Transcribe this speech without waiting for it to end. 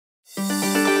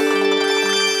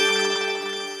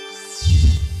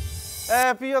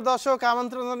প্রিয় দর্শক,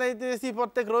 আমন্ত্রণ জানাইতেছি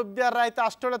প্রত্যেক রবিবার রাত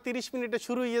 8:30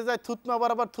 শুরু হয়ে যায় থুতমা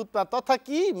বরাবর থুতমা তথা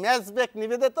কি ম্যাচ ব্যাক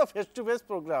নিবেদিত ফেস টু ফেস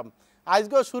প্রোগ্রাম।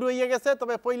 আজকেও শুরু হয়ে গেছে,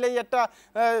 তবে পইলেই একটা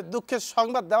দুঃখের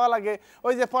সংবাদ দেওয়া লাগে।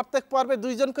 ওই যে প্রত্যেক পর্বে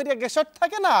দুইজন করিয়া গেস্ট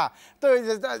থাকে না, তো ওই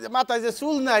যে মাথায় যে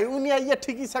চুল নাই উনি আইয়া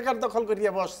ঠিকই সাকার দখল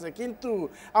করিয়া বসছে, কিন্তু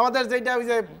আমাদের যেটা ওই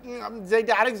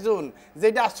যেটা আরেকজন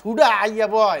যেটা সুডা আইয়া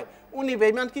বয় উনি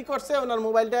বেইমান কি করছে, ওনার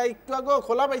মোবাইলটা একটু আগেও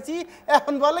খোলা পাইছি,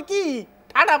 এখন বলে কি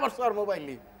ঠাডা পড়ছে আর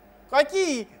মোবাইলে কয় কি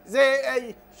যে এই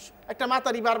একটা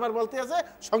মাতারি বারবার বলতে আছে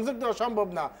সংযোগ দেওয়া সম্ভব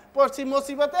না, পড়ছি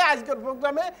মুসিবতে। আজকের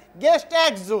প্রোগ্রামে গেস্ট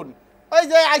একজন ওই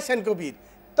যে আহসান কবির।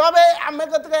 তবে আমি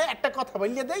একটা কথা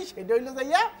বলিয়ে দেই, সেটা হইলো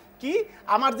যাইয়া কি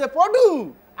আমার যে পডু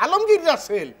আলমগীর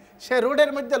রাসেল, সে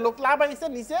রোডের মধ্যে লোক লাগাইছে,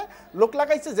 নিচে লোক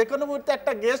লাগাইছে, যে কোনো মুহূর্তে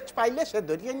একটা গেস্ট পাইলে সে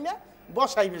ধরিয়ে নিয়ে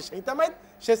বসাইবে, সেই তামাই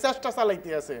সে চেষ্টা চালাইতে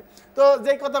আছে। তো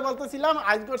যেই কথা বলতেছিলাম,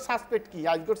 আজকের সাসপেক্ট কি?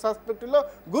 আজকের সাসপেক্ট হলো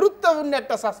গুরুত্বপূর্ণ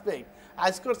একটা সাসপেক্ট।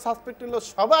 আজকের সাসপেক্ট হলো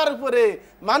সবার উপরে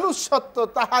মানুষ সত্য,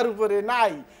 তাহার উপরে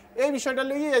নাই। এই বিষয়টা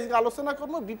লইয়ে আজকে আলোচনা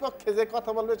করবো। বিপক্ষে যে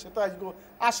কথা বলবে সে তো আজকে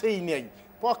আসেই নেই,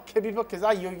 পক্ষে বিপক্ষে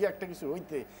যাই হই একটা কিছু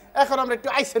হইতে। এখন আমরা একটু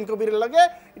আহসান কবিরের লাগে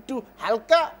একটু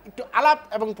হালকা একটু আলাপ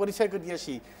এবং পরিচয় করিয়ে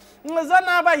আসি।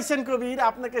 জনাব আহসান কবির,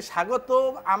 আপনাকে স্বাগত,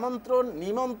 আমন্ত্রণ,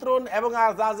 নিমন্ত্রণ এবং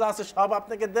যা যা আছে সব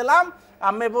আপনাকে দিলাম।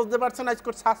 আমি বুঝতে পারছেন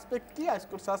আজকের সাসপেক্ট কি?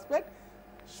 আজকের সাসপেক্ট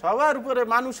সবার উপরে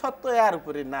মানুষত্ব, এর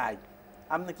উপরে নাই।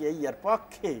 আপনি কি এই এর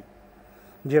পক্ষে?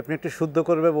 জি, আপনি একটু শুদ্ধ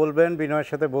করবে বলবেন। বিনয়ের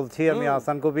সাথে বলছি, আমি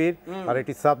আহসান কবির, আর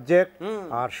এটি সাবজেক্ট।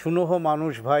 আর শুনহ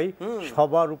মানুষ ভাই,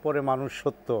 সবার উপরে মানুষ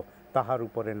সত্য, তাহার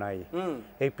উপরে নাই।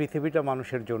 এই পৃথিবীটা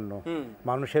মানুষের জন্য,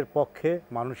 মানুষের পক্ষে,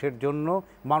 মানুষের জন্য,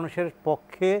 মানুষের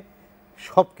পক্ষে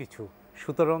সব কিছু।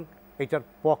 সুতরাং এটার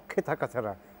পক্ষে থাকা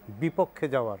ছাড়া বিপক্ষে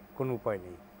যাওয়ার কোনো উপায়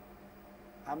নেই।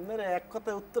 আপনার এক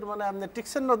কথায় উত্তর মানে আপনি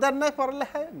টিকছেন নদার নাই পড়লে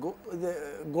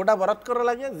গোটা বরাত করা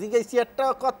লাগে, জিজ্ঞাসি একটা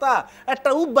কথা একটা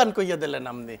উব্বান কইয়া দিলেন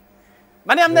আপনি,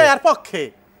 মানে আপনি এর পক্ষে।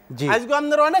 আজকে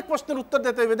আপনার অনেক প্রশ্নের উত্তর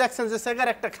দিতে হইবে। দেখছেন যে সেগার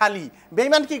একটা খালি,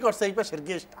 বেইমান কি করছে, এই পাশের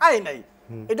গেস্ট আয় নাই,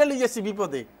 এটা লই গেছি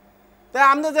বিপদে। তাই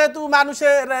আপনি যেহেতু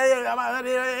মানুষের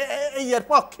এই এর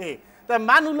পক্ষে, তাই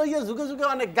মানুষ লইয়া যুগে যুগে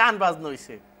অনেক গান বাজনা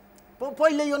হইছে।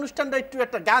 পইলে এই অনুষ্ঠানটা একটু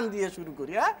একটা গান দিয়ে শুরু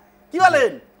করি, হ্যাঁ কি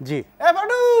বলেন? জি এ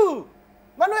বাডু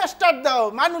মানু স্টার্ট দাও,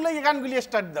 মানু লইয়া গানগুলি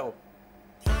স্টার্ট দাও।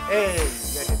 এই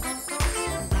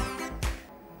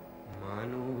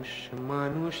মানুষ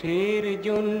মানুষের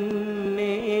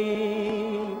জন্যে,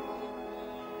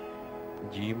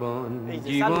 জীবন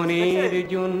জীবনের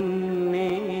জন্যে,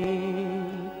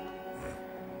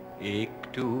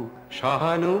 একটু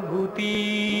সহানুভূতি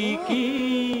কি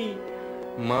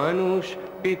মানুষ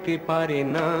পেতে পারে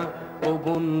না ও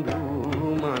বন্ধু?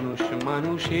 মানুষ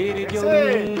মানুষের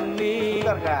জন্যে,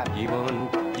 জীবন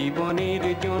জীবনের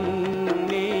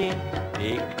জন্যে,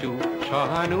 একটু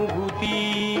সহানুভূতি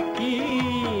কি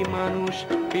মানুষ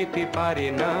পেতে পারে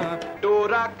না?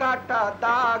 ডোরা কাটা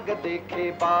দাগ দেখে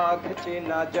বাঘ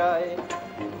চেনা যায়,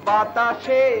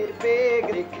 বাতাসের বেগ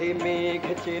দেখে মেঘ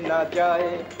চেনা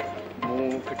যায়,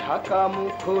 মুখ ঢাকা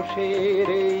মুখোশের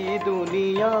এই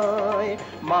দুনিয়ায়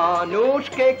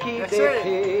মানুষকে কি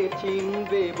দেখে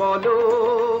চিনবে বলো?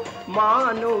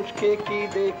 মানুষকে কি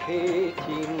দেখে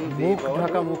চিনবে? মুখ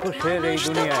ঢাকা মুখোশের এই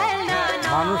দুনিয়ায়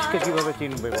মানুষকে কিভাবে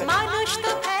চিনবে? মানুষ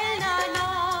তো খেলনা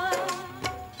নয়,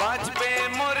 বাঁচবে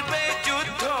মরবে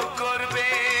যুদ্ধ করবে,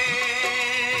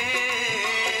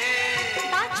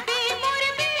 বাঁচবে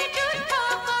মরবে যুদ্ধ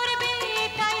করবে,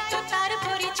 এটাই তো তার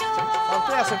পরিচয়।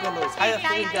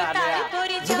 এটাই তো তার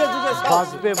পরিচয়।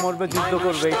 বাঁচবে মরবে যুদ্ধ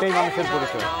করবে, এটাই মানুষের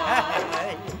পরিচয়।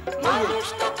 মানুষ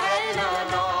তো খেলনা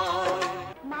নয়,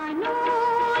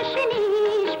 মানুষ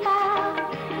নিষ্পাপ,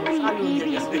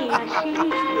 পৃথিবীতে আসেনি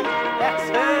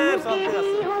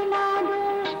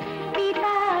মানুষ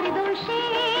পিতার দোষে।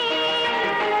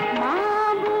 মা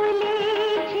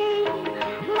বলেছে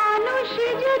মানুষ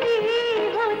যদি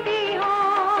হতে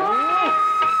হয়,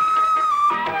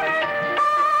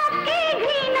 পাপকে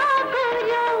ঘৃণা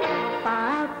করো,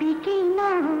 পাপীকে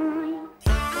নয়।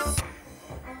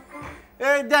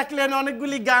 এই দেখলেন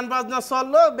অনেকগুলি গান বাজনা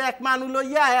চললো ব্যাক মানু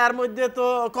লইয়া, এর মধ্যে তো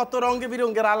কত রঙে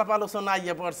বিরঙ্গের আলাপ আলোচনা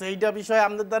আইয়া পড়ছে। এইটা বিষয়ে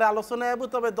আমাদের দ্বারা আলোচনা হবো।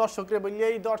 তবে দর্শকরে বললে,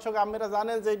 এই দর্শক আপনারা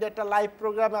জানেন যে এটা একটা লাইভ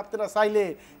প্রোগ্রাম, আপনারা চাইলে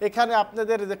এখানে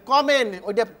আপনাদের যে কমেন্ট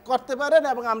ওইটা করতে পারেন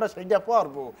এবং আমরা সেইটা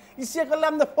পড়বো। ইচ্ছে করলে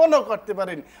আপনি ফোনও করতে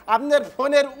পারেন, আপনার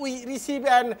ফোনের উই রিসিভ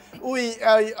অ্যান্ড উই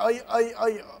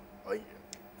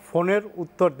ফোনের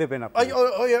উত্তর দেবেন আপনি।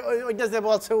 ওইটা যে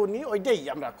বলছে উনি, ওইটাই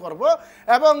আমরা করব।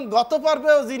 এবং গত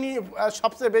পর্বেও যিনি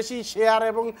সবচেয়ে বেশি শেয়ার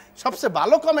এবং সবচেয়ে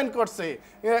ভালো কমেন্ট করছে,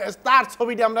 তার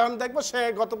ছবিটা আমরা দেখবো। সে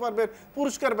গত পর্বের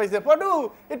পুরস্কার পাইছে। পডু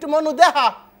একটু মনু দেখা,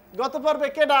 গত পর্বে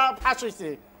কেডা ফাঁস হয়েছে?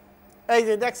 এই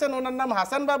যে দেখছেন ওনার নাম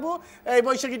হাসান বাবু, এই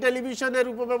বৈশাখী টেলিভিশনের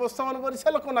উপব্যবস্থাপনা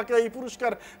পরিচালক, ওনাকে এই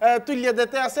পুরস্কার তুলিয়ে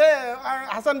দিতে আছে।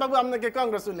 হাসান বাবু আপনাকে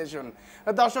কংগ্রেচুলেশন।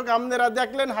 দর্শক আপনারা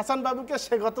দেখলেন হাসান বাবুকে,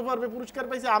 সে গত পর্বে পুরস্কার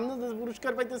পাইছে। আপনি যদি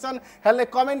পুরস্কার পাইতে চান হলে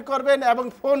কমেন্ট করবেন এবং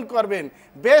ফোন করবেন।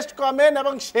 বেস্ট কমেন্ট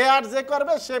এবং শেয়ার যে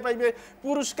করবে সে পাইবে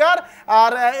পুরস্কার।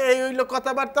 আর এই হইল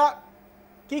কথাবার্তা।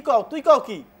 কি কও তুই, কও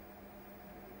কি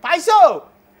পাইছো?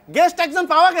 গেস্ট একজন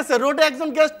পাওয়া গেছে, রোডে একজন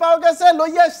গেস্ট পাওয়া গেছে,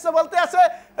 লইয়া আসছে, বলতে আছে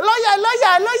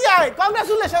লইয়া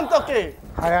কংগ্রেচুলেশন তোকে।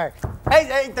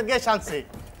 এই তো গেস্ট আনছে।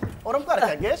 ওরম করে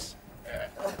কা গেস্ট?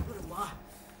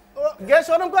 গেস্ট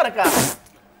ওরম করে কা?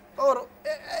 ওর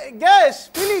guest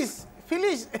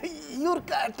please your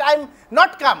time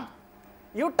not come,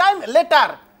 your time letter.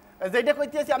 যেটা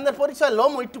কইতেছি আপনার পরিচয়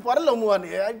লম, একটু পরে লমু আনি,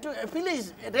 একটু প্লিজ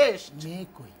রেস্ট। মেয়ে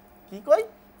কই? কি কই?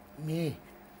 মেয়ে।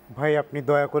 ভাই আপনি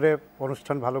দয়া করে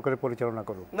অনুষ্ঠান ভালো করে পরিচালনা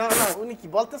করুন। না উনি কি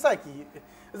বলতে চায় কি?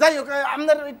 যাই হোক,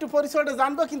 আপনার একটু পরিচয়টা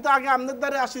জানবো, কিন্তু আগে আপনার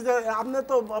দ্বারে আসি। যে আপনি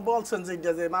তো বলছেন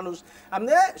যে মানুষ,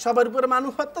 আপনি সবার উপরে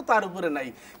মানুষ হতো, তার উপরে নাই।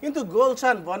 কিন্তু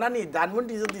গোলশান, বনানী,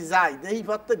 ধানমন্ডি যদি যায়, এই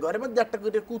প্রত্যেক ঘরের মধ্যে একটা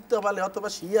করে কুত্তা পালে, অথবা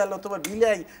শিয়াল অথবা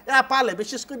বিলাই পালে,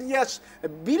 বিশেষ করে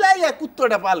বিলাই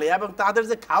কুত্তটা পালে, এবং তাদের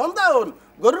যে খাওন দাওন,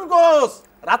 গরুর গোস,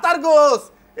 রাতার গোস,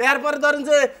 এরপরে ধরেন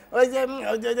যে ওই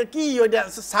যে কি ওইটা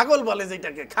ছাগল বলে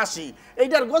যেটাকে খাসি,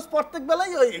 এইটার গোস প্রত্যেক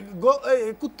বেলায় ওই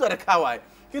কুত্তরে খাওয়ায়।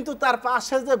 কিন্তু তার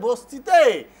পাশে যে বস্তিতে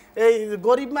এই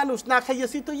গরিব মানুষ না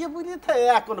খাইয়েছি তো বুঝিতে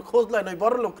এখন খোঁজ লয় নয়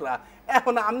বড় লোকরা।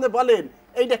 এখন আপনি বলেন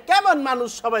এইটা কেমন মানুষ?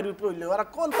 সবাই রূপে হইলে ওরা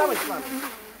কোন তামাক মানুষ?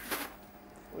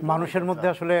 মানুষের মধ্যে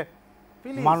আসলে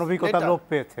মানবিকতা লোপ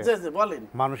পেয়েছে।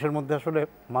 মানুষের মধ্যে আসলে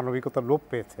মানবিকতা লোপ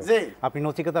পেয়েছে। আপনি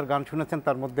নচিকেতার গান শুনেছেন,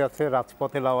 তার মধ্যে আছে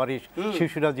রাজপথে লাওয়ারিস,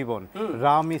 শিশুরা জীবন,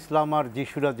 রাম ইসলাম আর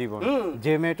যিশুরা জীবন,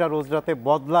 যে মেয়েটা রোজ রাতে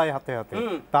বদলায় হাতে হাতে,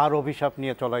 তার অভিশাপ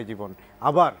নিয়ে চলাই জীবন।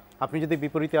 আবার আপনি যদি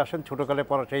বিপরীতে আসেন, ছোটকালে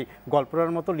পড়া সেই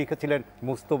গল্পটার মতো লিখেছিলেন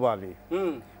মুস্তফা আলী।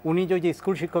 উনি যে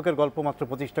স্কুল শিক্ষকের গল্প, মাত্র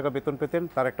 25 টাকা বেতন পেতেন,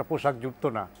 তার একটা পোশাক জুটতো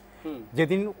না।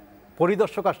 যেদিন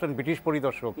পরিদর্শক আসলেন, ব্রিটিশ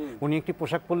পরিদর্শক, উনি একটি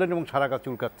পোশাক পরলেন এবং সারা গা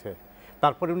চুলকাচ্ছে।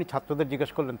 তারপরে উনি ছাত্রদের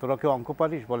জিজ্ঞেস করলেন, তোরা কেউ অঙ্ক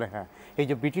পারিস? বলে হ্যাঁ। এই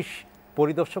যে ব্রিটিশ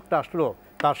পরিদর্শকটা আসলো,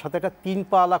 তার সাথে একটা 3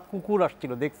 পালা কুকুর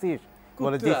আসছিল, দেখছিস?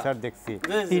 বলে জি স্যার দেখছি।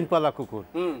 3 পালা কুকুর।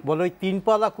 বলে ওই 3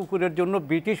 পালা কুকুরের জন্য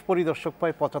ব্রিটিশ পরিদর্শক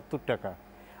পায় 75 টাকা,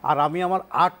 আর আমি আমার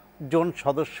 8 জন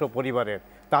সদস্য পরিবারের,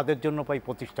 তাদের জন্য পাই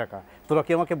 25 টাকা। তোরা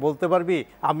কি আমাকে বলতে পারবি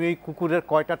আমি ওই কুকুরের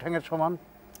কয়টা ঠ্যাঙের সমান?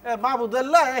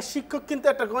 মাহবুদুল্লাহ শিক্ষক কিন্তু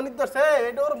একটা গণিত ধরছে,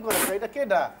 এটা ওরকম করে, এটা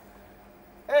কেডা?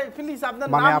 এই প্লিজ আপনার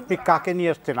মানে আপনি কাকে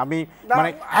নিয়ে আসছেন? আমি মানে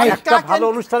একটা ভালো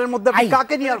অনুষ্ঠানের মধ্যে আপনি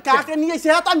কাকে নিয়ে আসছেন? কাকে নিয়ে এসে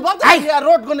আমি বলতে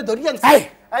রোড গনে ধরি আনছি।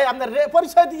 এই আপনার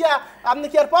পরিচয় দিয়া আপনি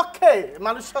কি আর পক্ষে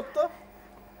মানুষ সত্য?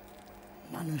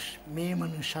 মানুষ, মেয়ে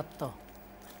মানুষ সত্য।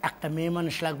 একটা মেয়ে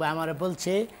মানুষ লাগবে। আমারে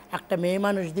বলছে একটা মেয়ে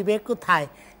মানুষ দিবে কোথায়?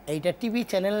 এইটা টিভি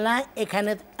চ্যানেল না,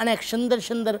 এখানে অনেক সুন্দর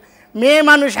সুন্দর মেয়ে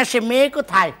মানুষ আসে। মেয়ে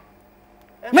কোথায়?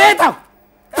 মেয়ে দাও।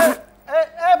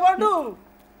 এ বড়ু,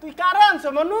 তুই কারে আনছ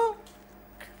মনু?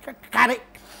 কারে?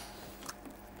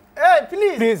 এই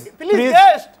প্লিজ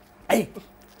গেস্ট। এই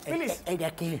প্লিজ, এইটা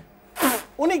কি?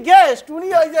 উনি গেস্ট, উনি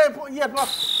ওই যে ইয়ার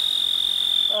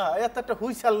একটা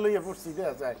হুইসাল লইয়া পড়ছি,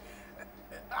 দেখা যায়।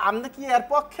 আপনি কি এর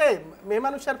পক্ষে? মেয়ে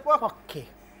মানুষের পক্ষে?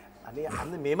 মানে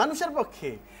আপনি মেয়ে মানুষের পক্ষে?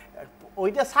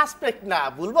 ওইটা সাসপেক্ট না,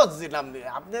 ভুল বুঝছেন আপনি।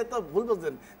 আপনি তো ভুল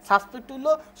বুঝছেন। সাসপেক্ট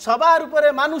হইলো সবার উপরে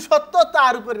মানুষত্ব,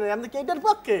 তার উপরে নেই। আপনি কি এটার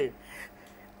পক্ষে?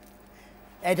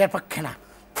 এটার পক্ষে না।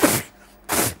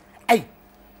 এই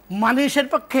মানুষের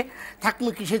পক্ষে থাকবো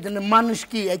কিসের জন্য? মানুষ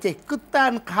কি এই যে কুত্তা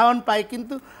খাওয়ান পায়,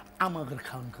 কিন্তু আমাদের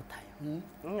খাওয়ান কোথায়?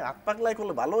 পাগলাই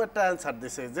করলে ভালো একটা অ্যান্সার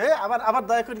দিছে। যে আবার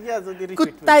দয়া করে যদি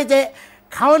কুত্তায় যে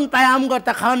খাওয়ান পায়,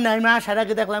 আমগরটা খাওয়ান নাই। আমি আসার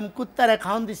আগে দেখলাম কুত্তারে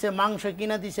খাওয়ান দিছে, মাংস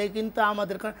কিনা দিছে, কিন্তু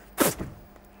আমাদের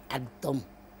একদম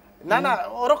না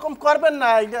ওরকম করবেন না।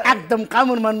 একদম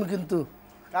কামড় মানবো, কিন্তু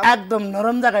একদম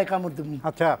নরম জায়গায় কামড় দেবো।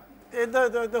 আচ্ছা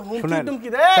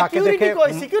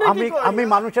আমি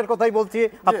মানুষের কথাই বলছি,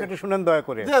 আপনি একটু শুনেন দয়া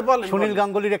করে। সুনীল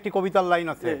গাঙ্গুলির একটি কবিতার লাইন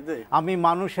আছে, আমি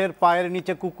মানুষের পায়ের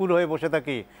নিচে কুকুর হয়ে বসে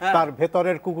থাকি, তার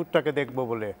ভেতরের কুকুরটাকে দেখবো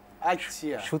বলে।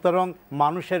 সুতরাং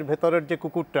মানুষের ভেতরের যে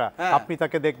কুকুরটা, আপনি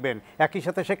তাকে দেখবেন। একই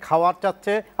সাথে সে খাওয়ার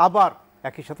চাচ্ছে, আবার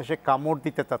একই সাথে সে কামড়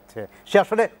দিতে চাচ্ছে। সে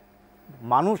আসলে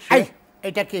মানুষ।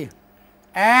 এটা কি?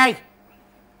 এই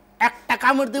একটা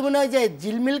কামড় দিব না, ওই যে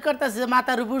ঝিলমিল করতেছে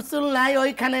মাথার উপর চুল নাই,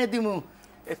 ওইখানে দিব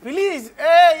প্লিজ।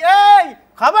 এই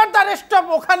খবরদার, স্টপ,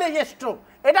 ওখানে স্টপ।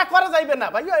 এটা করা যাইবে না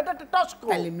ভাই, এটা টস্ক।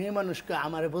 তাহলে মেয়ে মানুষকে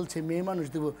আমারে বলছে মেয়ে মানুষ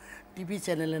দিব। টিভি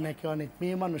চ্যানেলে নাকি অনেক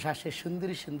মেয়ে মানুষ আসে,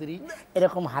 সুন্দরী সুন্দরী,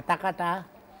 এরকম হাতা কাটা,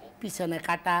 পিছনে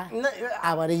কাটা না,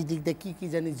 আবার এই দিক দিয়ে কি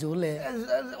জানি ঝোলে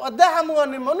দেখামো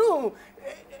মনু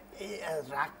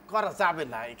রাগ করা যাবে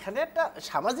না, এখানে একটা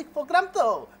সামাজিক প্রোগ্রাম তো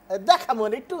দেখামো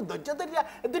একটু ধৈর্য ধরিয়া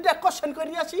দুইটা কোশ্চেন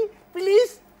করি আসি প্লিজ।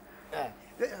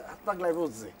 পাগলাই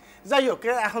বুঝছে। যাই হোক,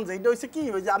 এখন যেটা হয়েছে কি,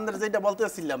 ওই যে আমরা যেটা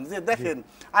বলতেছিলাম যে দেখেন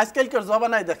আজকালকার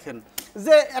জমানায় দেখেন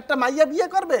যে একটা মাইয়া বিয়ে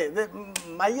করবে, যে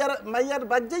মাইয়ার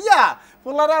বাদ যাইয়া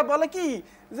পোলারা বলে কি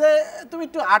যে তুমি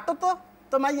একটু আটো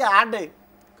তো মাইয়া আডে,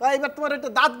 এবার তোমার একটা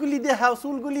দাঁতগুলি দেখাও,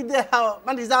 চুলগুলি দেখাও,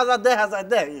 মানে যা যা দেখা যায়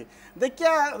দেখে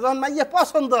দেখিয়া যখন মাইয়া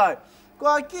পছন্দ হয়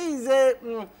কয় কি যে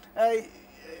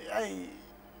এই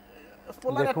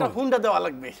পোলার একটা হুন্ডা দেওয়া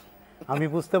লাগবে। আমি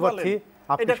বুঝতে পারছি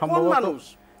আপনি এটা কোন সম্ভবত মানুষ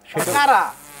সেটা কারা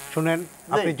শুনেন,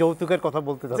 আপনি যৌতুকের কথা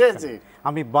বলতে জি, চাচ্ছেন, জি।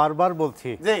 আমি বারবার বলছি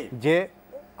জি। যে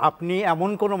আপনি এমন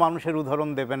কোনো মানুষের উদাহরণ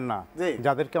দেবেন না জি।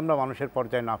 যাদেরকে আমরা মানুষের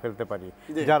পর্যায়ে না ফেলতে পারি,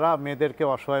 জি। যারা মেয়েদেরকে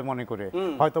অসহায় মনে করে,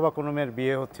 হয়তোবা কোনো মেয়ের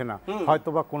বিয়ে হচ্ছে না,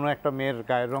 হয়তোবা কোনো একটা মেয়ের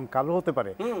গায়ের রং কালো হতে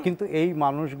পারে, কিন্তু এই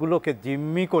মানুষগুলোকে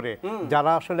জিম্মি করে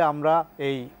যারা আসলে আমরা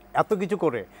এই এত কিছু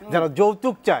করে যারা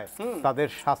যৌতুক চায় তাদের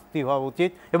শাস্তি হওয়া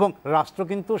উচিত, এবং রাষ্ট্র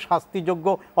কিন্তু শাস্তিযোগ্য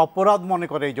অপরাধ মনে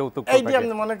করে এই যৌতুক। এই যে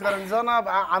আপনি মনে করেন জনাব,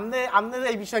 আপনি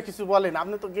এই বিষয়ে কিছু বলেন,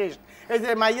 আপনি তো গেস্ট, এই যে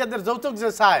মাইয়াদের যৌতুক যে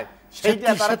চায়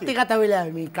সেইটা তারা সত্যি কথা বলে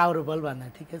আমি কাউরে বলবা না,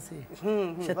 ঠিক আছে?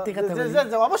 সত্যি কথা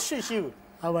বলে অবশ্যই শিওর।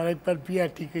 আমার একবার বিয়া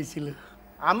ঠিক হয়েছিল।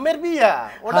 আম্মের বিয়া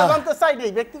ওটা জানতে চাই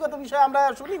নাই, ব্যক্তিগত বিষয় আমরা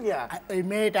শুনি না। ওই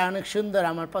মেয়েটা অনেক সুন্দর,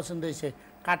 আমার পছন্দ হয়েছে,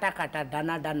 কাটা কাটা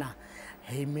ডানা ডানা।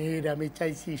 এই মেয়ের আমি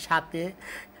চাইছি সাথে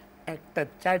একটা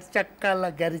 4 চাক্কাওয়ালা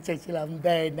গাড়ি চাইছিলাম,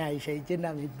 দেয় নাই, সেই জন্য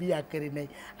আমি বিয়া করি নাই।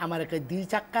 আমার একটা 2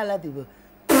 চাক্কাওয়ালা দিব।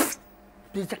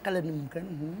 2 চাক্কাওয়ালা নিব কেন?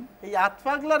 এই আত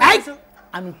পাগলা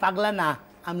আমি পাগলা না,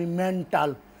 আমি মেন্টাল।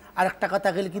 আর একটা কথা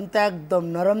গেলে কিন্তু একদম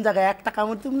নরম জায়গায় একটা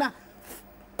কামড় দিব না।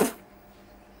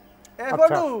 এ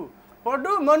পডু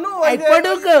পডু মনু এই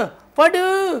পডু কো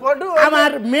পডু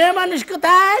আমার মেয়ে মানুষ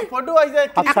কোথায়? পডু ওই যে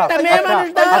একটা মেয়ে মানুষ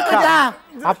দাও কথা।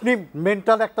 আপনি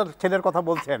মেন্টাল একটা ছেলের কথা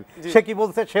বলছেন, সে কি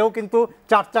বলছে? সেও কিন্তু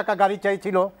 4 চাকা গাড়ি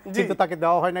চাইছিল, কিন্তু তাকে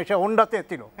দেওয়া হয় না, সে হোন্ডা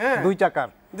চেয়েছিল 2 চাকার।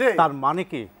 তার মানে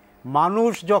কি,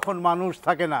 মানুষ যখন মানুষ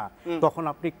থাকে না তখন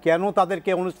আপনি কেন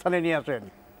তাদেরকে অনুষ্ঠানে নিয়ে আসেন?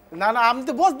 না না, আমি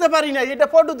তো বুঝতে পারি না, এটা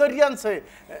পডু ধরিয়ে আনছে।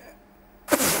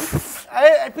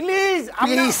 প্লিজ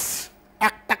প্লিজ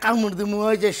একটা কামড় দিমু,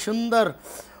 ওই যে সুন্দর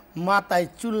মাথায়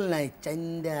চুল নাই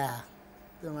চান্দা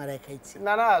তোমারে খাইছি।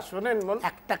 না না শুনেন,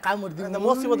 একটা কামড় দিমু।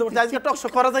 মুসিবতে পড়ছে, আজকে টকশো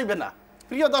করা যাইবে না।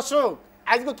 প্রিয় দর্শক,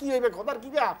 আজকে কি হইবে খবর কি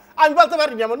আমি বলতে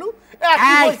পারি না মনু।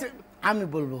 আমি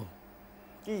বলবো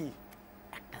কি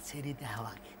একটা ছেড়ে দেওয়া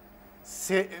আগে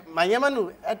সে মাইয়া মানু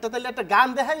একটা, তাহলে একটা গান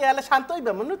দেখাই এলে শান্ত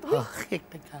হইবে মনু। তুমি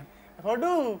একটা গান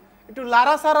পডু একটু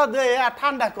লারা সারা দে আর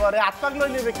ঠান্ডা করে, হাত পাক লই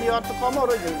নেবে কি অত কমর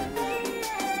হয়ে যাবে।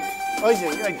 ওই যে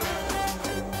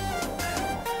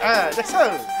দেখছো,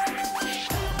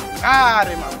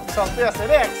 আরে মা চলতে আছে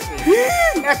রে,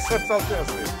 এক্সের চলতে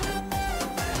আছে।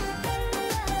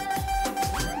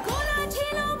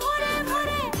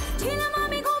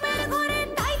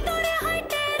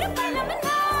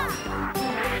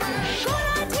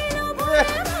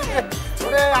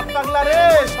 ওরে হাত পাগলা রে,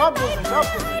 সব বোঝে সব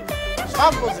বোঝে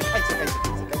সব বোঝে, খাইছে খাইছে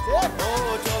খাইছে। ও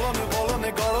চলনে বলনে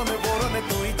গরমে বরণে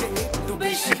তুই যে একটু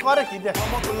বেশি করে কি দেখ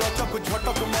লচক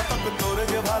ঝটক মটক তোরে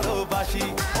যে ভালোবাসি।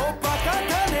 ও পাকা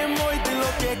ধানে মই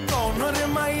দিলকে কোন রে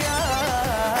মাইয়া,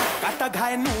 কাটা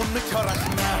ঘায়ে নুন ছড়াস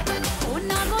না। ও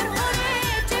নাগর হরে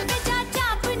চেপে যা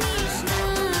চাপ নিস না,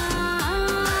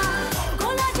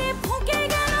 গলা যে ফুঁকে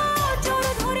গেল জোর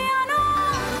ধরে আনো,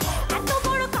 এত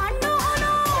বড় কাণ্ড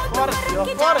হলো করে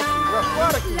কি করে কি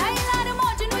করে কি। লাইলার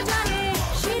মজনু জানে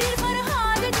শিরির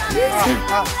ফরহাদ জানে,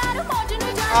 লাইলার মজনু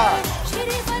জানে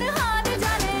শিরির ফরহাদ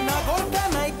জানে। নাগরটা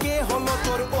নাই কে হলো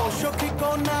তোর ও সখী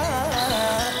কোনা,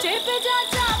 চেপে যা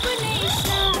চাপ নিস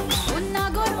না, ও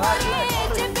নাগর হরে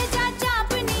চেপে যা চাপ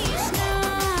নিস না।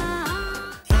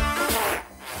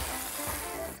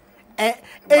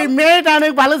 এই মেয়েটা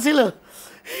অনেক ভালো ছিল।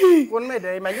 কোন মেয়েটা?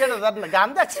 এই মাইয়াটা গান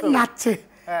দেখছো? নাচছে।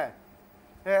 হ্যাঁ,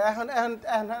 এখন এখন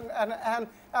এখন এখন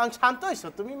এখন শান্ত হইছো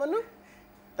তুমি মনু,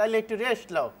 তাইলে একটু রেস্ট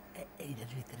লাও।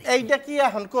 এইটা কি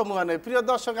এখন কম মানে? প্রিয়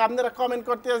দর্শক, আপনারা কমেন্ট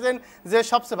করতে আছেন যে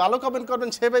সবচেয়ে ভালো কমেন্ট করবেন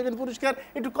সে পাইবেন পুরস্কার।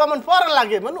 একটু কমেন্ট পড়া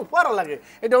লাগে মনু, পড়া লাগে,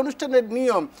 এটা অনুষ্ঠানের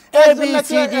নিয়ম।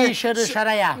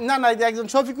 না না, যে একজন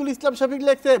শফিকুল ইসলাম শফিক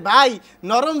লিখছে, ভাই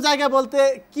নরম জায়গা বলতে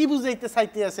কি বুঝাইতে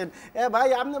চাইতে আছেন? ভাই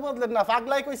আপনি বললেন না,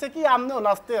 পাগলাই কইছে কি আপনিও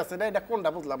নাচতে আছেন, এটা কোনটা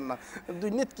বুঝলাম না। 2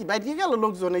 নেট কি বাইরে গেল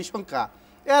লোকজন এই সংখ্যা।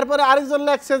 এরপরে আরেকজন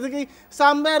লেখছে যে কি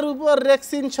সাম্যের উপর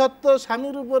রেক্সিন সত্য,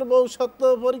 স্বামীর উপর বউ সত্য,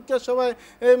 পরীক্ষার সময়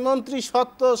মন্ত্রী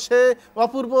সত্য, সে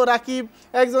অপূর্ব রাকিব।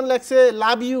 একজন লেখছে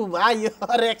লাভ ইউ ভাই,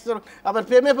 আর একজন আবার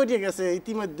প্রেমে পড়ে গেছে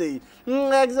ইতিমধ্যেই।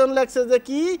 একজন লেখছে যে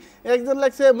কি, একজন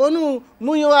লেখছে মনু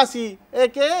মুইও আসি,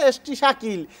 একে এসটি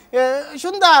শাকিল।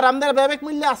 সুন্দর আমাদের বিবেক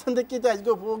মূল্যে আছেন দেখি তো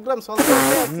আজকে প্রোগ্রাম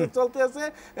চলতে আছে।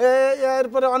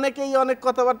 এরপরে অনেকেই অনেক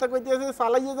কথাবার্তা কইতে আছে,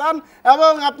 চালাইয়ে যান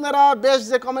এবং আপনারা বেশ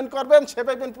যে কমেন্ট করবেন সে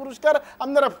পাইবেন পুরস্কার,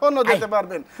 আপনারা ফোনও দিতে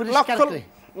পারবেন।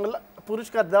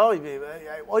 পুরস্কার দেওয়া হইবে,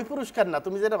 ওই পুরস্কার না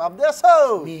তুমি যেটা ভাবতে আছো,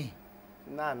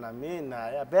 না না মেয়ে না,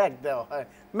 ব্যাগ দেওয়া হয়,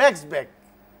 ম্যাক্স ব্যাগ,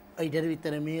 ওইটার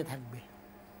ভিতরে মেয়ে থাকবে।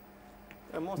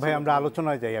 ভাই আমরা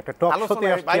আলোচনায় যাই, একটা টক শোতে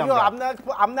আসছি আমরা।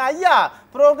 আপনি আইয়া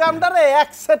প্রোগ্রামটারে এক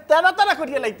সেট টানা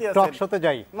করিয়ে লাইতে আছেন। টক শোতে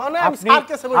যাই, মানে আমি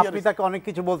সার্কাসে বলি, আপনি তাকে অনেক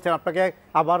কিছু বলছেন, আপনাকে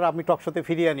আবার আমি টক শোতে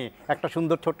ফিরিয়ে আনি। একটা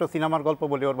সুন্দর ছোট্ট সিনেমার গল্প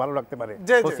বলি, ওর ভালো লাগতে পারে।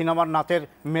 ও সিনেমার নাচের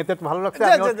মেতে ভালো লাগছে,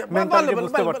 আমি মেন্টালি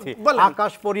বুঝতে পারছি।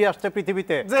 আকাশ পরী আসছে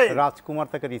পৃথিবীতে, রাজকুমার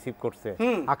তাকে রিসিভ করছে,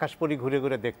 আকাশ পরী ঘুরে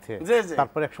ঘুরে দেখছে।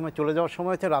 তারপর এক সময় চলে যাওয়ার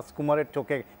সময় হচ্ছে রাজকুমারের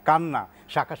চোখে কান্না,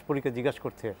 সে আকাশ পরীকে জিজ্ঞাসা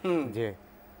করছে যে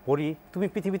পরী তুমি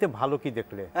পৃথিবীতে ভালো কি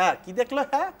দেখলে? হ্যাঁ কি দেখলো?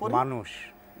 হ্যাঁ মানুষ।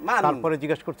 তারপরে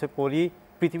জিজ্ঞাসা করছে পরী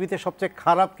পৃথিবীতে সবচেয়ে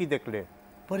খারাপ কি দেখলে?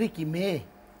 পরী কি মেয়ে?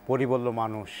 পরী বলল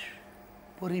মানুষ।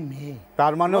 পরী মেয়ে,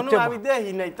 তার মানে হচ্ছে আমি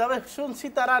দেখি নাই, তবে শুনছি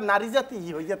তারা নারী জাতি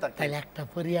হইয়া থাকে। তাহলে একটা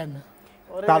পরী আনা।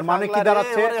 তার মানে কি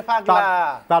দাঁড়াচ্ছে?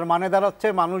 তার মানে দাঁড়াচ্ছে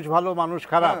মানুষ ভালো মানুষ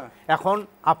খারাপ। এখন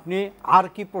আপনি আর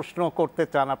কি প্রশ্ন করতে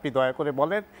চান আপনি দয়া করে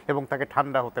বলেন এবং তাকে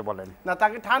ঠান্ডা হতে বলেন। না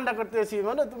তাকে ঠান্ডা করতেছি,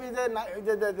 মানে তুমি যে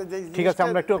ঠিক আছে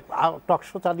আমরা একটু টক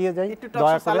শো চালিয়ে যাই, একটু টক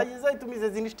শো চালিয়ে যাই। তুমি যে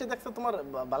জিনিসটা দেখছো তোমার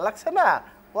ভালো লাগছে না,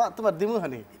 ও তোমার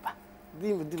দিমুহানি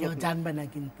কেউ জানবে না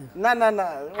কিন্তু। না না না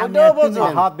ওটাও বোঝো,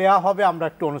 হাত দেয়া হবে। আমরা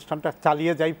একটু অনুষ্ঠানটা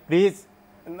চালিয়ে যাই প্লিজ।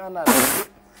 না না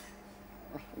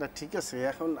না ঠিক আছে,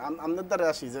 এখন আমাদের দ্বারা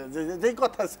আসি যেই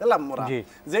কথা ছিলাম মোরা,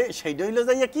 যে সেইটা হইলো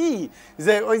যাইয়া কি,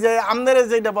 যে ওই যে আমাদের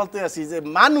যেটা বলতে আসি যে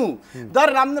মানু,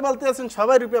 ধরেন আপনি বলতে আছেন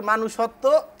সবাই রূপে মানুষত্ব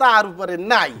তার উপরে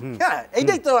নাই। হ্যাঁ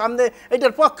এইটাই তো আপনি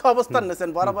এইটার পক্ষে অবস্থান নিয়েছেন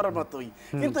বরাবরের মতোই।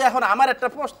 কিন্তু এখন আমার একটা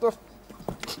প্রশ্ন,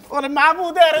 ওরে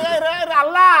মাহবুদের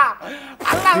আল্লাহ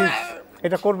আল্লাহ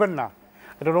এটা করবেন না,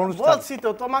 এটা অনুষ্ঠান বলছি তো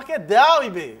তোমাকে দেওয়া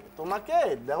হইবে, তোমাকে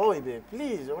দেওয়া হইবে,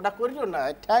 প্লিজ ওটা করিও না।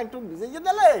 ঠ্যাং টুক ভিজিয়ে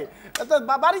দিলে তো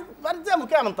বাড়ি বাড়ি যাবো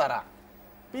কেমন তারা?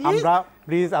 আমরা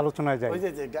প্লিজ আলোচনায় যাই। ওই যে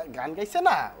গান গাইছে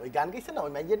না, ওই গান গাইছে না,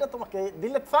 ওই মাইয়েটা তোমাকে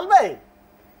দিলে চলবে?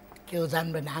 কেউ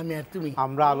জানবে না, আমি আর তুমি।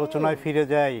 আমরা আলোচনায় ফিরে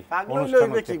যাই।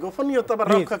 কি গোপনীয়তা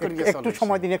রক্ষা করি, একটু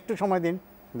সময় দিন, একটু সময় দিন।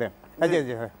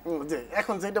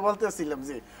 এখন যেটা বলতে আসছিলাম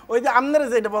যে ওই যে আপনারা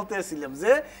যেটা বলতে আসছিলাম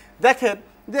যে দেখেন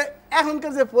যে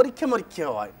এখনকার যে পরীক্ষা মরীক্ষা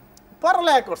হয়,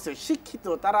 পড়ালেখা করছে শিক্ষিত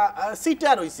তারা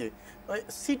সিটার হইছে, ওই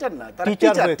সিটার না তারা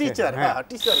টিচার, টিচার হ্যাঁ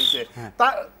টিচার হইছে, তা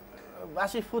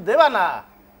বাসি ফু দেবা না,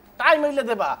 টাইম হইলে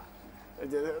দেবা,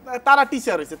 তারা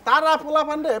টিচার হইছে, তারা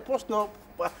পোলাপান্ডে প্রশ্ন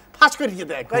ফাঁস করিয়ে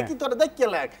দেয়, কয় কি তোরা দেখকে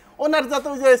লেখ ওনার যাতে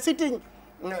ওই যে সিটিং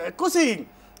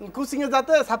কোচিং এ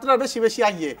যাতে ছাত্ররা বেশি বেশি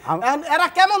আইয়ে। এখন এরা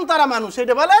কেমন তারা মানুষ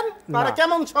এটা বলেন, তারা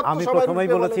কেমন সত্য? আমি প্রথমেই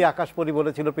বলেছি আকাশ পরী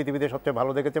বলেছিল পৃথিবীতে সবচেয়ে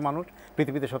ভালো দেখেছে মানুষ,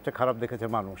 পৃথিবীতে সবচেয়ে খারাপ দেখেছে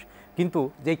মানুষ। কিন্তু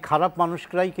যেই খারাপ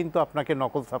মানুষরাই কিন্তু আপনাকে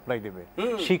নকল সাপ্লাই দেবে,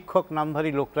 শিক্ষক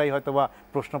নামধারী লোকরাই হয়তোবা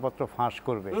প্রশ্নপত্র ফাঁস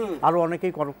করবে, আরো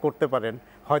অনেকেই করতে পারেন,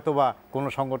 হয়তোবা কোনো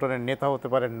সংগঠনের নেতা হতে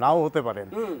পারেন, নাও হতে পারেন।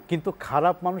 কিন্তু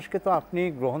খারাপ মানুষকে তো আপনি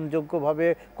গ্রহণযোগ্যভাবে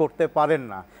করতে পারেন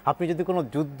না। আপনি যদি কোনো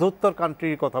যুদ্ধোত্তর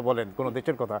কান্ট্রির কথা বলেন, কোনো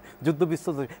দেশের কথা, যুদ্ধ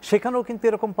বিশ্বস্ত, সেখানেও কিন্তু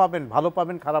এরকম পাবেন, ভালো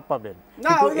পাবেন খারাপ পাবেন।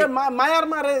 না ওই যে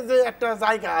মায়ানমারে যে একটা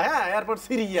জায়গা, হ্যাঁ এরপর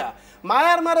সিরিয়া,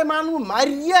 মায়ানমারে মানুষ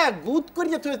মারিয়া গুদ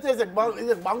করিয়া থইতেছে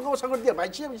বঙ্গোপসাগর দিয়ে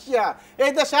ভাইসিয়া ভাইসিয়া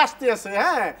এই দেশে আসতে আছে।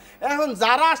 হ্যাঁ এখন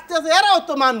যারা আসতে আছে এরাও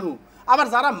তো মানুষ, আবার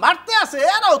যারা মারতে আছে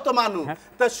এরাও তো মানুষ।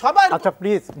 তো সবাই আচ্ছা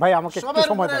প্লিজ ভাই আমাকে একটু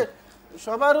সময় দেন,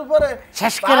 সবার উপরে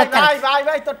শেষ করে ভাই ভাই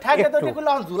ভাই তো ঠেকে তো নিকুল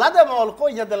ঝুলা দে মল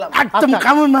কইয়া দিলাম একদম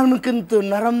কামড় মারমু কিন্তু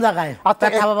নরম জায়গায়। আচ্ছা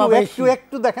একটু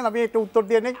একটু দেখেন, আমি একটা উত্তর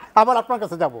দিয়ে নেই, আবার আপনার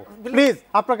কাছে যাব প্লিজ,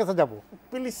 আপনার কাছে যাব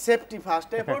প্লিজ। সেফটি ফার্স্ট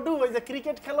এফোর্টু ওই যে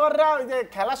ক্রিকেট খেলোয়াড়রা ওই যে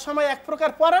খেলার সময় এক প্রকার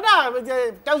পরে না, ওই যে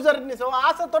ট্রাউজারের নিচে ও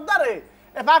আছে তোর দারে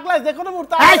এ পাগলা যে কোনো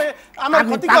মুহূর্তে আমার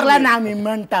ক্ষতি করবে। পাগলা না আমি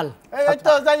মেন্টাল। এই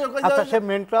তো যাই হোক আচ্ছা সে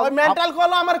মেন্টাল, ওই মেন্টাল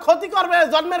কল আমার ক্ষতি করবে,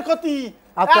 জন্মের ক্ষতি।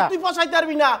 আচ্ছা তুই পয়সাইতে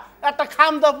পারবি না, একটা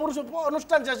খাম দাও পুরুষ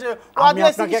অনুষ্ঠান শেষে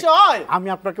আমি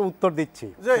আপনাকে উত্তর দিচ্ছি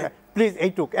প্লিজ,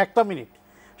 এইটুক একটা মিনিট।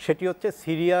 সেটি হচ্ছে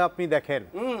সিরিয়া, আপনি দেখেন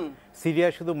সিরিয়া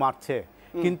শুধু মারছে,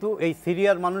 কিন্তু এই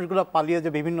সিরিয়ার মানুষগুলো পালিয়ে যে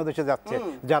বিভিন্ন দেশে যাচ্ছে,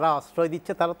 যারা আশ্রয়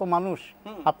দিচ্ছে তারা তো মানুষ,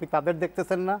 আপনি তাদের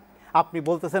দেখতেছেন না? আপনি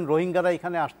বলতেছেন রোহিঙ্গারা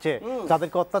এখানে আসছে,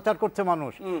 তাদেরকে অত্যাচার করছে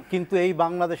মানুষ, কিন্তু এই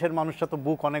বাংলাদেশের মানুষরা তো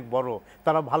বুক অনেক বড়,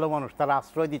 তারা ভালো মানুষ, তারা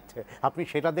আশ্রয় দিচ্ছে, আপনি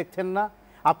সেটা দেখছেন না?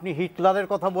 আপনি হিটলারের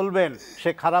কথা বলবেন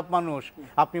সে খারাপ মানুষ,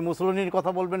 আপনি মুসলিনের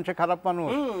কথা বলবেন সে খারাপ মানুষ,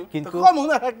 কিন্তু কম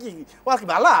না কি ও কি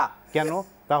ভালা কেন?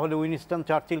 তাহলে উইনস্টন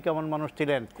চার্চিল কেমন মানুষ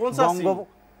ছিলেন?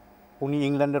 উনি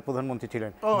ইংল্যান্ডের প্রধানমন্ত্রী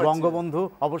ছিলেন। বঙ্গবন্ধু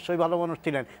অবশ্যই ভালো মানুষ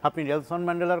ছিলেন। আপনি নেলসন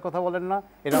ম্যান্ডেলার কথা বলেন না,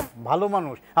 এরা ভালো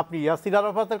মানুষ। আপনি ইয়াসির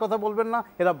আরাফাতের কথা বলবেন না,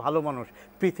 এরা ভালো মানুষ।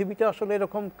 পৃথিবীটা আসলে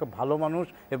এরকম ভালো মানুষ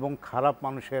এবং খারাপ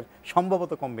মানুষের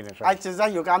সম্ভবত কম্বিনেশন। আচ্ছা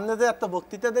যাই হোক, আপনি যে এত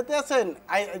বক্তৃতা দিতে আছেন,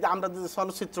 আমরা যদি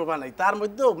চলচ্চিত্র বানাই তার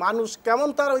মধ্যেও মানুষ কেমন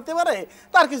তার হইতে পারে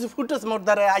তার কিছু ফুটেজ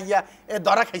মোর্দারে আইয়া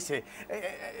ধরা খাইছে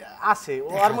আছে,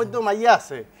 ওর মধ্যেও মাইয়া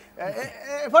আছে।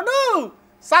 ফটো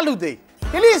চালু দেই,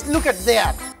 প্লিজ লুক এট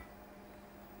দেয়ার।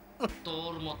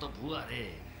 তোর মতো ভুয়ারে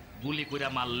গুলি কইরা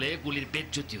মারলে গুলির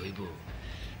বেজ্জতি হইব,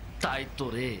 তাই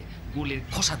তোরে গুলির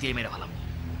খোসা দিয়ে মেরে ফেলাম।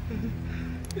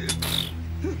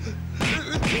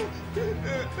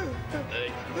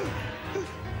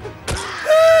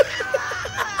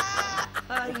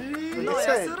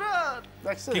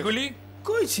 কি গুলি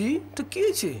কইছি তো কি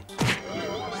হয়েছে?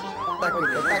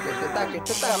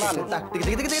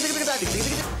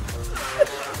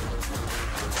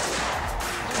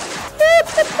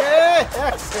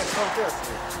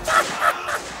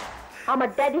 আমার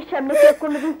ড্যাডির সামনে কেউ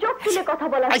কোনোদিন চোখ তুলে কথা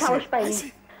বলার সাহস পাইনি,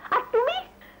 আর তুমি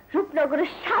রূপনগরের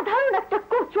সাধারণ একটা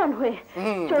কোচন হয়ে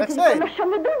চৌধুরীর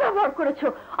সঙ্গে দুর্ব্যবহার করেছো,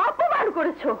 অপমান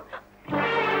করেছো।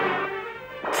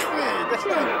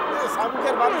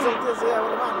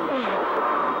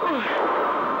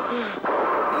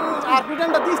 আর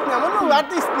পিটানটা দিস না মনু, আর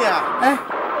দিস না।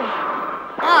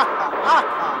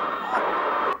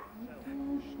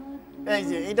 এই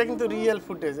যে এটা কিন্তু রিয়েল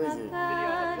ফুটেজ। এই যে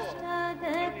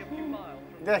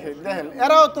দেখেন দেখেন,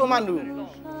 এরাও তো মানু,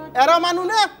 এরা মানু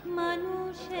না।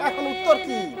 এখন উত্তর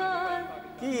কি?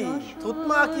 কি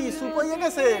থুতমা কি সুপ হয়ে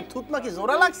গেছে? থুতমা কি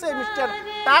জোড়া লাগছে মিস্টার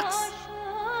টাক্স?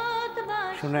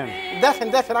 শুনেন, দেখেন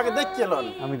দেখেন, আগে দেখছিলেন,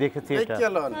 আমি দেখেছি এটা।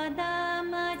 দেখছিলেন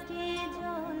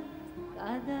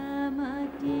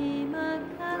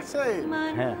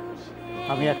হ্যাঁ,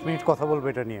 আমি 1 মিনিট কথা বলবো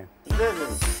এটা নিয়ে।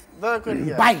 দয়া করে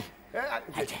ভাই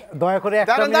দয়া করে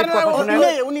একটা মিনিট কথা শুনেন।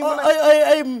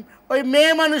 ওই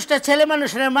মেয়ে মানুষটা ছেলে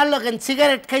মানুষের মারলো কেন?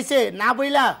 সিগারেট খাইছে না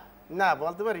বইলা? না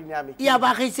বলতে পারি না আমি। ইয়াবা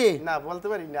খাইছে? না বলতে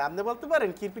পারি না। আপনি বলতে পারেন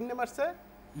কি পিনে মারছে?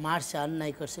 মারছে,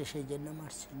 অন্যায় করছে সেই জন্য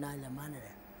মারছে, নাহলে মানে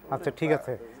না। আচ্ছা ঠিক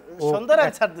আছে, সুন্দর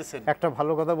অ্যানসার দিয়েছেন। একটা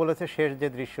ভালো কথা বলেছে, শেষ যে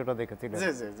দৃশ্যটা দেখেছিলেন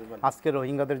আজকে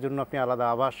রোহিঙ্গাদের জন্য আপনি আলাদা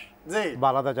আবাস বা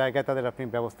আলাদা জায়গায় তাদের আপনি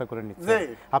ব্যবস্থা করে নিচ্ছেন।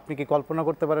 আপনি কি কল্পনা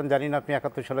করতে পারেন, জানি না আপনি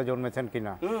 71 সালে জন্মেছেন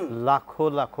কিনা, লাখো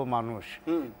লাখো মানুষ,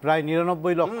 প্রায়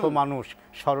 99 লক্ষ মানুষ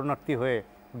শরণার্থী হয়ে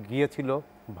গিয়েছিল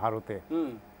ভারতে।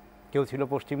 কেউ ছিল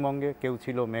পশ্চিমবঙ্গে, কেউ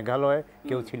ছিল মেঘালয়ে,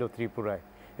 কেউ ছিল ত্রিপুরায়,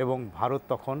 এবং ভারত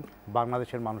তখন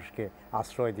বাংলাদেশের মানুষকে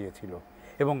আশ্রয় দিয়েছিল।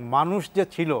 এবং মানুষ যে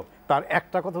ছিল তার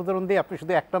একটা কথা উদাহরণ দিয়ে, আপনি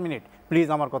শুধু 1 মিনিট প্লিজ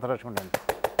আমার কথাটা শুনেন।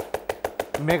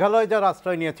 মেঘালয় যার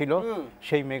আশ্রয় নিয়েছিল,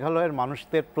 সেই মেঘালয়ের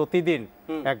মানুষদের প্রতিদিন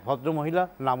এক ভদ্রমহিলা,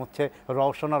 নাম হচ্ছে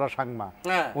রওশনারা সাংমা,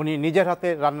 উনি নিজের হাতে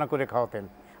রান্না করে খাওয়াতেন।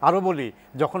 আরও বলি,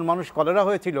 যখন মানুষ কলেরা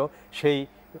হয়েছিল, সেই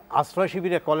আশ্রয়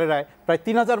শিবিরে কলেরায় প্রায়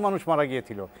 3000 মানুষ মারা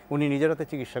গিয়েছিল, উনি নিজের হাতে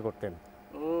চিকিৎসা করতেন।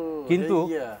 কিন্তু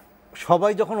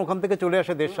সবাই যখন ওখান থেকে চলে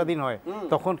আসে, দেশ স্বাধীন হয়,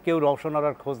 তখন কেউ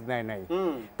রওশনারার খোঁজ নেয় নাই।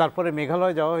 তারপরে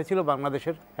মেঘালয় যাওয়া হয়েছিল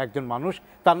বাংলাদেশের একজন মানুষ,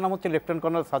 তার নাম হচ্ছে লেফটেন্যান্ট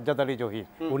কর্নেল সাজ্জাদ আলী জহির,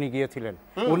 উনি গিয়েছিলেন।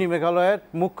 উনি মেঘালয়ের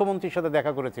মুখ্যমন্ত্রীর সাথে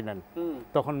দেখা করেছিলেন।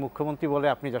 তখন মুখ্যমন্ত্রী বলে,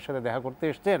 আপনি যার সাথে দেখা করতে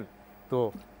এসছেন তো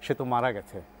সে তো মারা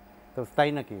গেছে। তো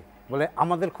তাই নাকি? বলে,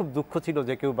 আমাদের খুব দুঃখ ছিল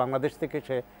যে কেউ বাংলাদেশ থেকে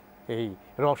সে এই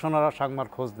রওশনারা সাংমার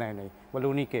খোঁজ নেয় নাই। বলে,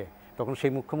 উনি কে? তখন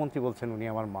সেই মুখ্যমন্ত্রী বলছেন, উনি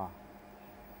আমার মা।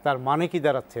 তার মানে কি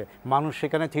দাঁড়াচ্ছে? মানুষ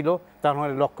সেখানে ছিল, তার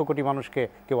মানে লক্ষ কোটি মানুষকে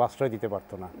কেউ আশ্রয় দিতে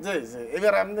পারতো না।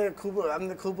 এবার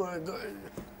আপনি খুব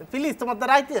প্লিজ তোমার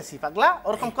দাঁড়াইতে আসি পাগলা,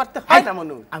 ওরকম করতে হয় না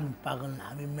মনু। আমি পাগল না,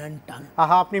 আমি মেন্টাল।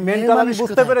 আহা, আপনি মেন্টাল, আমি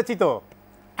বুঝতে পেরেছি তো।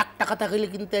 একটা কথা কইলে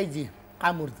কিন্তু এই যে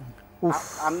কামড় দেন।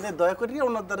 আপনি দয়া করে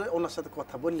ওনার সাথে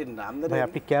কথা বললেন না। ভাই,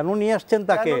 আপনি কেন নিয়ে আসছেন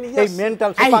তাকে? এই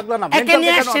মেন্টাল, সে পাগলা না। একে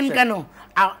নিয়ে আসছেন কেন?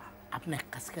 আপনি এক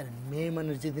কাজ করেন, মেয়ে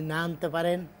মানুষ যদি না আনতে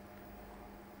পারেন,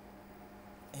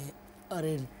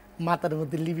 আরে মাথার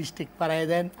মধ্যে লিপস্টিক পরাই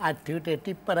দেন আর ঠোঁটে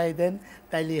টিপ পরাই দেন,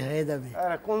 তাইলে হয়ে যাবে।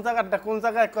 কোন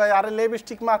জায়গায় কয় আরে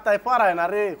লিপস্টিক মাথায় পরায় না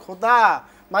রে খোদা,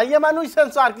 মাইয়া মানুষ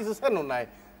সেন্স আর কিছু সেনো নাই।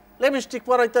 লিপস্টিক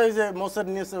পরাইতে ওই যে মোসের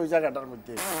নিয়েছে ওই জায়গাটার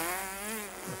মধ্যে।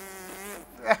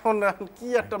 এখন কি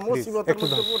একটা মুসিবতের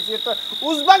মধ্যে পড়ছি, একটা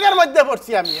উজবাগের মধ্যে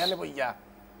পড়ছি আমি। এনে বইয়া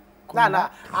না না,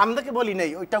 আমাদেরকে বলি নাই,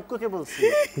 ওই টাউকে বলছি।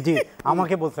 জি,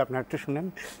 আমাকে বলছে, আপনি একটু শুনেন।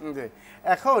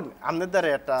 এখন আমাদের দ্বারা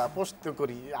একটা প্রশ্ন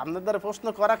করি, আমাদের দ্বারা প্রশ্ন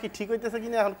করা কি ঠিক হইতেছে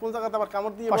কিনা? এখন কোন জায়গাতে আবার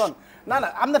কামড় দিয়ে বল না না,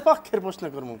 আমাদের পক্ষের প্রশ্ন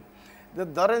করবো।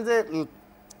 ধরেন যে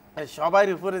সবার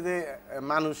উপরে যে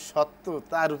মানুষ সত্য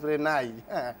তার উপরে নাই।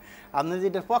 হ্যাঁ, আপনি যে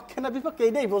এটার পক্ষে না বিপক্ষে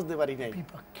এটাই বুঝতে পারি নাই।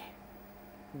 বিপক্ষে।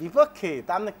 বিপক্ষে?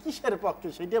 তা আপনি কিসের পক্ষে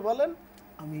সেটা বলেন।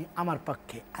 আমি আমার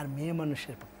পক্ষে, আর মেয়ে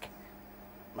মানুষের পক্ষে।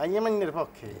 মাইয়া মাইনের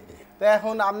পক্ষে? তা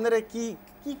এখন আপনারা কি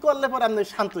কি করলে পরে আপনি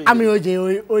শান্ত? আমি ওই যে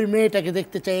ওই মেয়েটাকে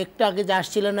দেখতে চাই। একটু আগে যে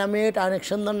আসছিল না মেয়েটা, অনেক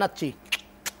সুন্দর নাচছি।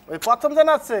 ওই প্রথম যে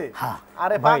নাচছে? হ্যাঁ।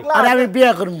 আরে পাগলা, আরে আমি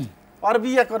বিয়ে করব। আর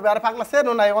বিয়ে করবে? আরে পাগলা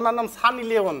চেনো নাই, ওনার নাম সানি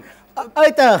লিওন।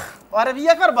 ওই তো। আরে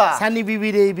বিয়ে করবা? সানি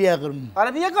বিবির এই বিয়ে করব।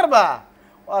 আরে বিয়ে করবা?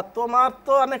 তোমার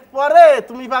তো অনেক পরে,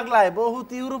 তুমি পাগলায় বহুত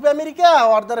ইউরোপ আমেরিকা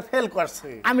অর্ডার ফেল করছে।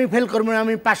 আমি ফেল করবো না,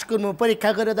 আমি পাস করবো।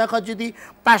 পরীক্ষা করে দেখো, যদি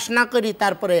পাস না করি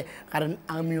তারপরে, কারণ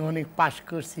আমি অনেক পাস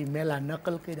করছি মেলা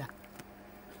নকল কইরা।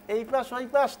 এই পাস ওই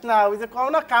পাস না, ওই যে কও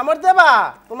না কামড় দেবা,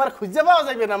 তোমার খুঁজে পাওয়া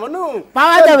যাবে না মনু।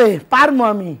 পাওয়া যাবে,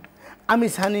 পারমু। আমি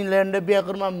সানি ল্যান্ডে বিয়ে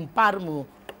করবো, আমি পারমু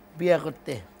বিয়ে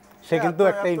করতে। সে কিন্তু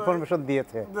একটা ইনফরমেশন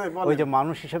দিয়েছে, ওই যে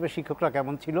মানুষ হিসেবে শিক্ষকরা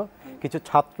কেমন ছিল, কিছু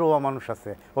ছাত্র ও মানুষ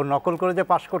আছে, ও নকল করে যে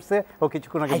পাস করছে, ও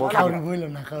কিছুক্ষণ আগে বলল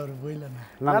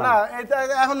না না, এটা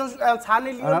এখন সানি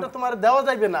লিওনটা তোমার দেওয়া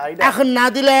যাবে না। এখন না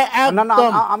দিলে না না,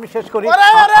 আমি শেষ করি। ওরে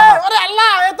ওরে ওরে আল্লাহ,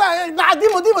 এটা না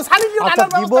দিব সানি লিওন আনার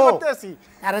ব্যবস্থা করতেছি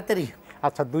তাড়াতাড়ি।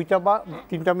 আচ্ছা 2টা বা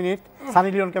 3টা মিনিট সানি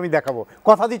লিওনকে আমি দেখাবো,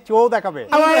 কথা দিচ্ছি ও দেখাবে।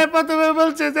 আমার প্রথমে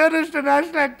বলছে যে রেস্টুরেন্টে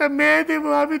আসলে একটা মেয়ে দেবো,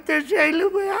 আমি তো সেই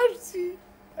লোভে আসছি।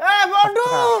 এ বন্ধু,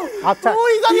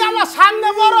 তুই যদি আমার সামনে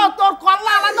বড় তোর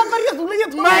কল্লা আলাদা করিয়ে ঝুলিয়ে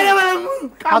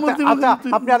আচ্ছা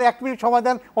আপনি আর 1 মিনিট সময়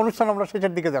দেন, অনুষ্ঠান আমরা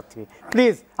শেষের দিকে যাচ্ছি,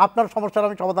 প্লিজ। আপনার সমস্যার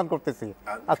আমি সমাধান করতেছি।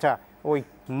 আচ্ছা, ওই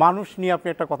মানুষ নিয়ে আপনি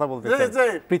একটা কথা বলতেছেন,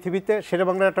 পৃথিবীতে শেরে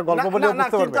বাংলার একটা গল্প বলে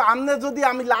বুঝতে পারবেন। কিন্তু আমনে যদি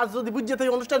আমি লাস্ট যদি বুঝতে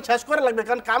থাকি অনুষ্ঠান শেষ করে লাগবে,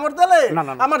 কারণ কামড় দিলে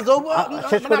আমার যৌবন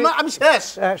আমি শেষ।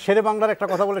 শেরে বাংলার একটা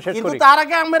কথা বলে শেষ করি। কিন্তু তার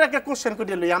আগে আমার একটা কোশ্চেন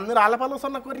করিয়ে লই, আপনার আলাপ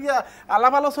আলোচনা করিয়া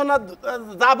আলাপ আলোচনা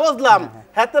যা বুঝলাম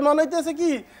হাতে মনে হইতেছে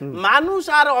কি মানুষ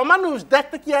আর অমানুষ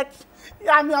দেখতে কি এক।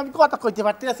 আমি কথা কইতে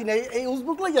পারতেছি না, এই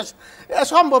উজবুক লইয়া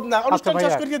সম্ভব না। অনুষ্ঠান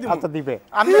শেষ করিয়ে দিব। আচ্ছা দিবে।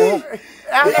 আমি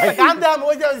একটা গান দাম,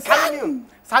 ওই যে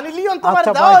সানি লিওন তোমার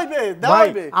দেওয়া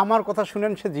হইবে। আমার কথা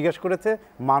শুনেন, সে জিজ্ঞেস করেছে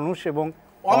মানুষ এবং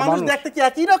অমানুষ দেখতে কি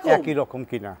একই রকম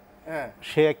কিনা।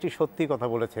 সে একটি সত্যি কথা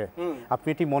বলেছে, আপনি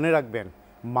এটি মনে রাখবেন,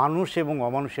 মানুষ এবং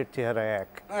অমানুষের চেহারা এক।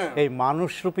 এই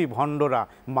মানুষরূপী ভণ্ডরা,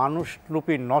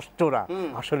 মানুষরূপী নষ্টরা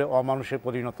আসলে অমানুষে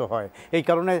পরিণত হয়। এই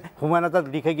কারণে হুমায়ুন আজাদ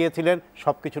লিখে গিয়েছিলেন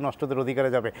সবকিছু নষ্টদের অধিকারে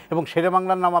যাবে। এবং শেরে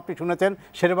বাংলার নাম আপনি শুনেছেন,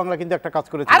 শেরে বাংলা কিন্তু একটা কাজ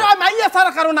করেছে।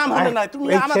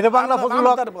 শেরে বাংলা ফজলুল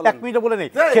হক, 1 মিনিটে বলে নেই,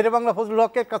 শেরে বাংলা ফজলুল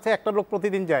হকের কাছে একটা লোক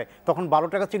প্রতিদিন যায়, তখন 12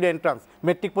 টাকা ছিল এন্ট্রান্স,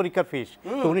 মেট্রিক পরীক্ষার ফিস,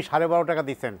 তো উনি 12.5 টাকা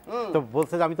দিচ্ছেন। তো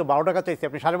বলছে যে আমি তো 12 টাকা চাইছি,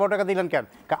 আপনি 12.5 টাকা দিলেন কেন?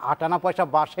 8 আনা পয়সা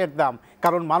বাঁশের দাম,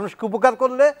 কারণ মানুষকে উপকার করলে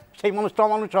সেই মানুষটা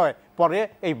অমানুষ হয়, পরে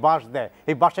এই বাঁশ দেয়,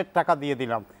 এই বাঁশের টাকা দিয়ে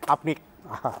দিলাম। আপনি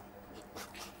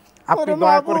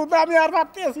দয়া করে, আমি আর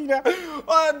ভাবতেছি না।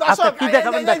 আচ্ছা কি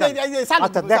দেখাবেন দেখেন।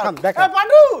 আচ্ছা দেখান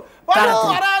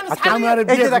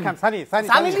এই যে দেখেন,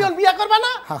 সানি লিওন বিয়ে করবে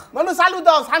না? মানে চালু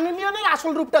দাও, সানি লিওনের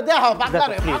আসল রূপটা দেখাও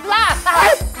পাগলারে। পাগলা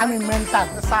আমি মেন্টাল,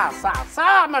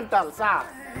 মেন্টাল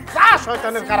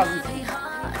শয়তানের কারাজি।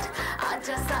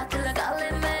 आजा साथ लगा ले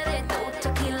मेरे 2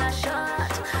 tequila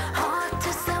shot, hot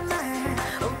summer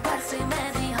ऊपर से मैं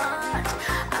भी hot,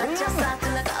 आजा साथ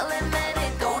लगा ले मेरे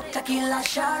 2 tequila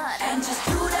shot, and just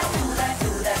do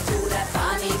that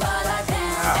पानी वाला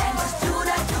dance, and just do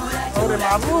that ओरे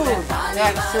बाबू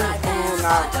ऐसे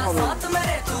ना करो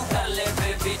मेरे तू कर ले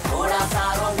बेबी थोड़ा सा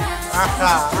रोमांस,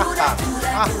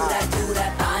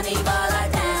 पानी वाला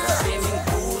dance, स्विमिंग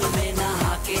पूल में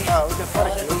नहा के उधर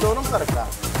फर्क दोनों फर्क है।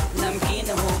 नमकीन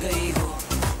हो गई हो,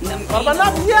 करबाना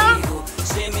भैया,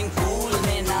 स्विमिंग पूल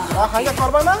में नहा हां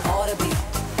करबाना और भी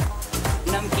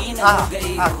नमकीन हो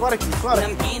गई हो,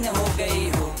 नमकीन हो गई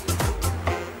हो।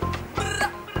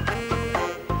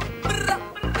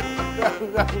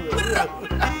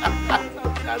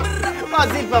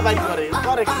 बाजी बाबाई करे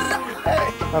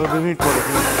আর 2 মিনিট পরে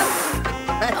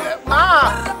মা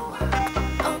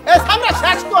এ সামনে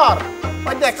শেষ কর,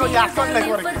 ওই দেখো ইয়াসন না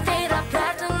করে।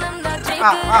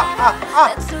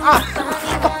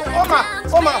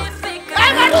 ওমা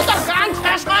এই মানুষ তো গান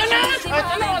শেষ হয় না,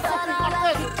 শয়তানের অসুখী করতে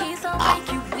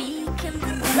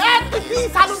কি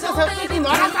চালু দেছো, কি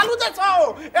নড়া চালু দেছো,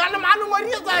 এখানে মানুষ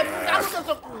মরিয়ে যায়, চালু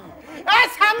দেছো এই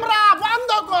সামরা বন্ধ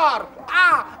কর।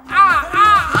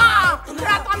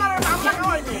 তোমার নাম লেখা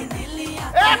হয়নি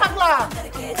এ পাগলা।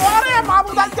 ওরে বাবু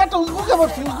দাঁড়িয়ে একটা উজবুকে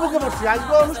পড়ছি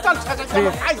আজকে অনুষ্ঠান শেষ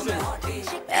খাইছে।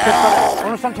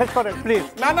 অনুষ্ঠান শেষ করে প্লিজ।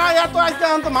 না এত আজকে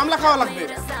তো মামলা খাওয়া লাগবে।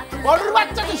 বড়ুর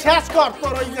বাচ্চা তুই শেষ কর,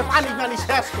 তোর ওই যে পানি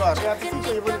শেষ কর।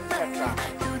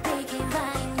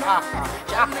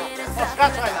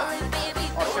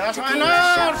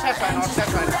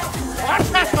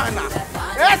 শেষ হয় না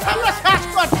সামনে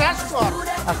শেষ কর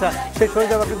আচ্ছা শেষ হয়ে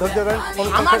যাবে, আপনি ধৈর্য ধরেন,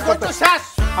 আমার ধৈর্য শেষ।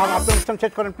 আপনি অনুষ্ঠান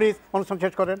শেষ করেন প্লিজ, অনুষ্ঠান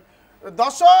শেষ করেন।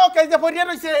 দর্শক এই যে পড়িয়া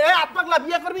রইছে, আত্মাগলা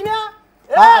বিয়ে করবি না?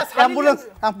 অ্যাম্বুলেন্স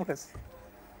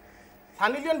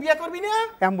সানি লিওন বিয়ে করবি না?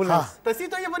 অ্যাম্বুলেন্স তো সি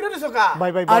তো পড়িয়া রইছো কা?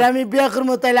 Bye bye. আর আমি বিয়ে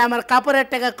করবো তাইলে আমার কাপড়ের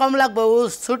টাকা কম লাগবে, ও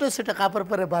ছোট ছোট কাপড়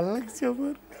পরে ভালো লাগছে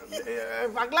আমার।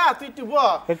 পাগলা তুই একটু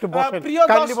বসেন, প্রিয়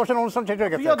কাইন্ডলি বসেন, অনুষ্ঠান শেষ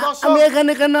হয়ে গেছে। প্রিয় দর্শক আমি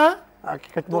এখানে কেন?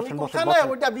 বসেন বসেন ওখানে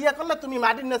ওইটা বিয়ে করলে তুমি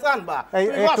মাটির নেশা আনবা।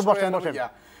 একটু বসেন বসেন।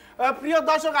 প্রিয়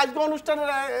দর্শক আজকে অনুষ্ঠানের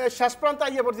শেষ প্রান্তে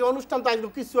আইয়ে পড়ছি। অনুষ্ঠান তো আজকে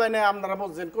কিছু হয় না, আপনারা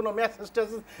বলছেন কোনো মেসেজ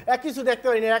টেসেজ কিছু দেখতে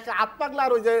পাইনি। এক হাত পাগলা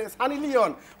আর ওই যে সানি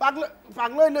লিওন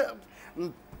পাগলা হইলে।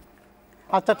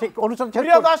 আচ্ছা ঠিক, অনুষ্ঠান শেষ।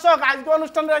 প্রিয় দর্শক আজকে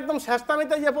অনুষ্ঠানের একদম শেষ টাইমে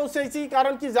ইয়ে পৌঁছেছি।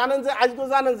 কারণ কি জানেন যে আজকে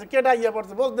জানেন যে কেটা ইয়ে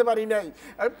পড়ছে বলতে পারি নাই।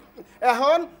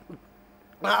 এখন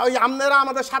ওই আপনারা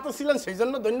আমাদের সাথে ছিলেন সেই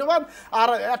জন্য ধন্যবাদ। আর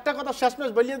একটা কথা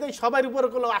শেষমেশ বলিয়ে দেয়, সবার উপরে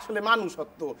কোনো আসলে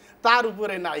মানুষত্ব তার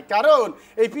উপরে নাই। কারণ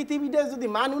এই পৃথিবীতে যদি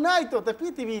মানুষ নাই তো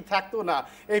পৃথিবী থাকতো না।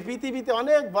 এই পৃথিবীতে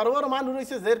অনেক বড় বড় মানুষ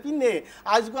রয়েছে যার পিনে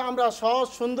আজকে আমরা সহজ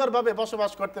সুন্দরভাবে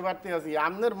বসবাস করতে পারতে আছি।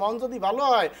 আপনার মন যদি ভালো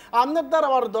হয় আপনার দ্বারা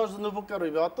আরও 10 জন উপকার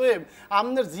হইবে। অতএব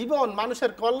আপনার জীবন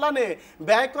মানুষের কল্যাণে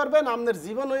ব্যয় করবেন, আপনার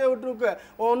জীবন হয়ে উঠুক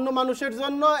অন্য মানুষের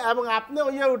জন্য, এবং আপনি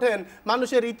হয়ে ওঠেন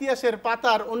মানুষের ইতিহাসের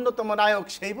পাতার অন্যতম নায়ক।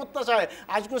 সেই প্রত্যাশায়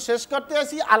আজকে শেষ করতে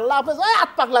আসি। আল্লাহ হাফেজ।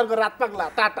 হাত পাগলার করে হাত পাগলা,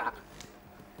 টাটা।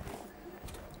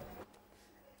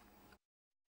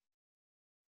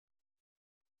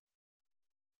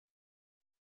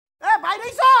 বাইরে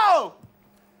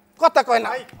কথা কয় না,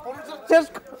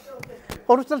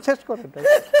 অনুষ্ঠান শেষ করেন।